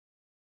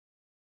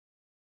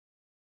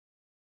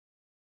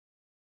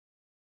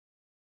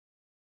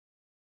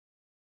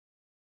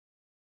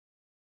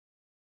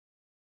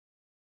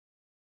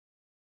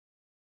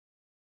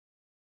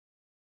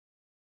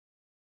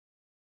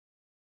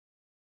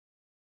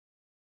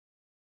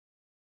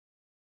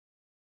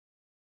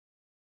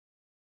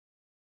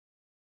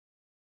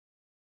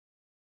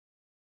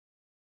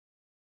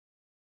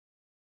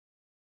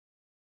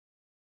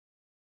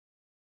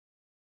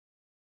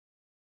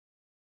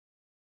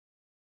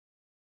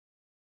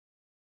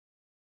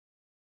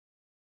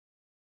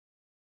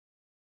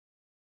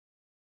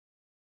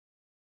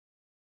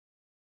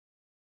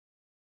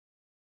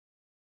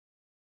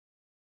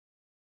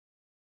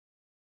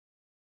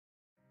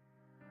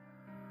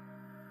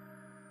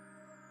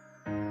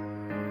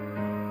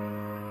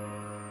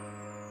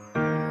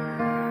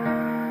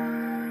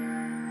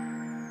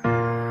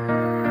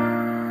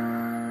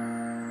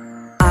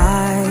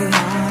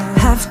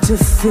to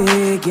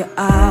figure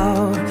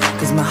out,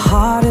 'cause my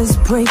heart is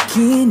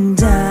breaking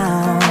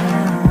down.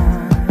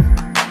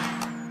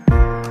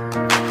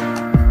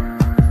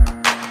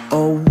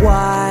 Oh,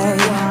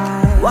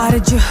 why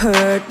did you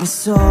hurt me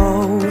so?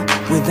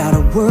 Without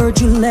a word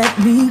you let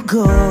me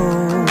go.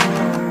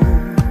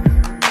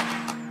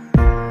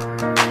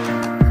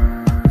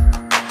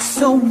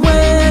 So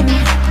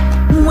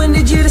when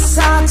did you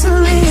decide to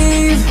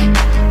leave?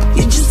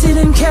 You just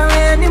didn't care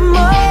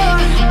anymore.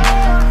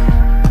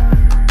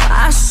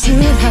 I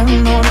should have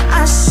known,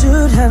 I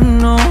should have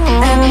known.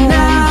 And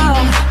now,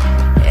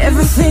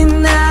 everything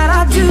that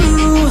I do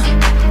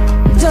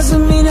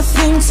doesn't mean a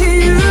thing to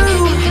you.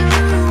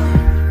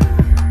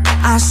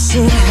 I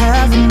should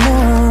have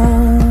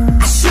known,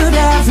 I should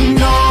have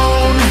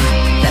known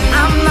that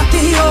I'm not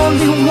the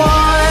only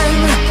one,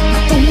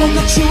 not the one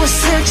that you were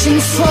searching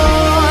for.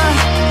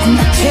 And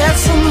I cared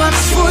so much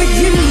for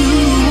you,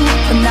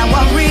 but now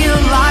I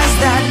realize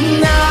that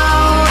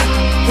now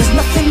there's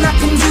nothing I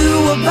can do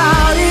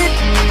about it.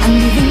 And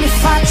even if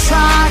I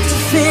tried to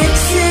fix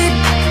it,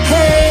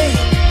 hey,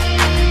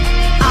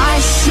 I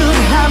should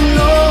have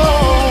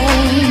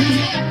known.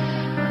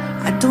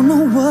 I don't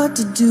know what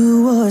to do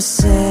or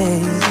say,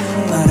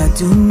 but I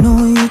do know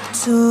you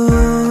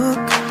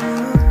took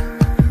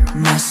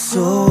my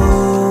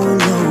soul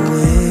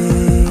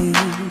away.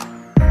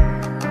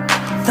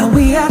 Thought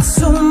we had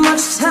so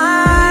much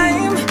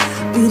time,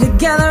 be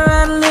together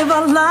and live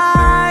our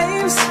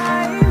lives,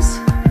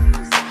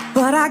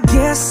 but I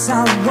guess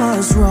I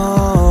was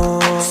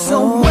wrong. So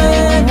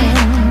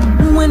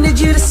when did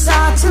you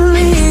decide to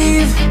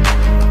leave?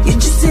 You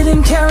just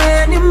didn't care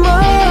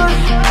anymore.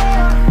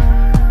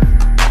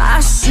 I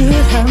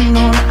should have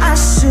known, I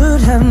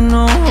should have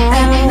known.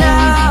 And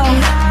now,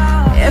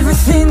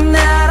 everything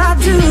that I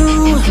do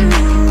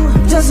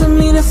doesn't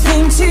mean a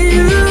thing to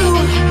you.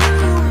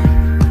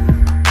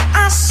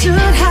 I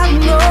should have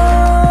known,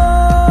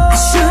 I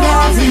should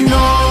have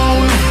known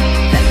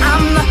that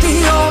I'm not the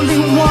only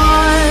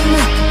one,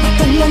 not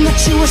the one that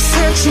you were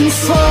searching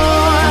for.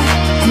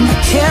 And I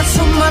cared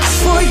so much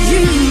for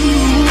you,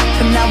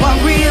 but now I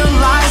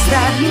realize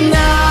that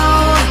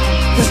now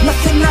there's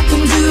nothing I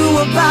can do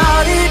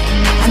about it.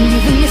 And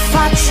even if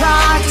I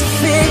tried to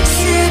fix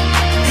it,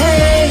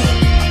 hey,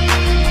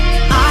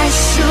 I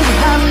should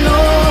have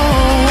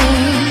known.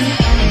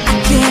 I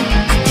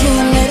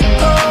can't let it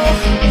go.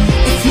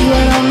 If you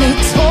had only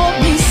told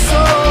me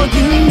so,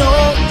 you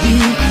know you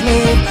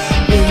played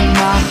with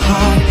my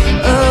heart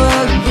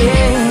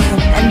again,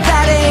 and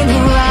that ain't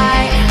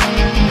right.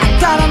 I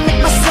gotta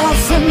make myself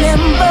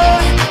remember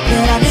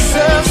that I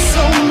deserve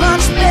so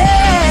much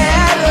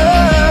better.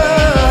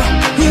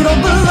 You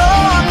don't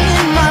belong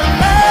in my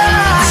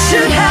life. I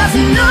should have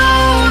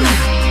known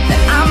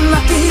that I'm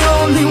not the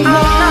only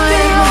one, not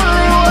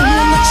the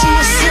one that you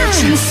were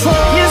searching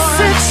for. You're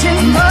searching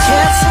and I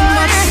cared so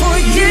much for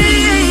you,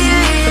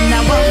 but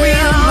now I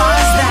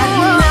realize that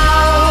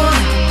now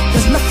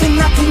there's nothing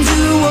I can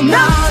do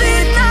about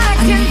it.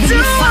 And even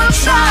if I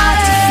tried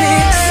to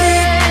fix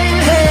it,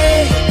 hey,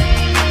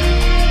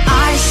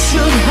 I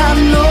should have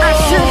known, I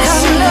should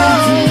have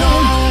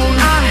known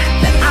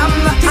that I'm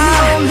not the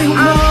only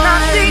one,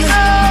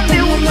 the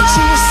one that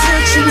you were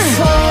searching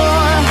for.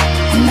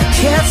 And I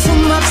cared so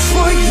much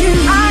for you.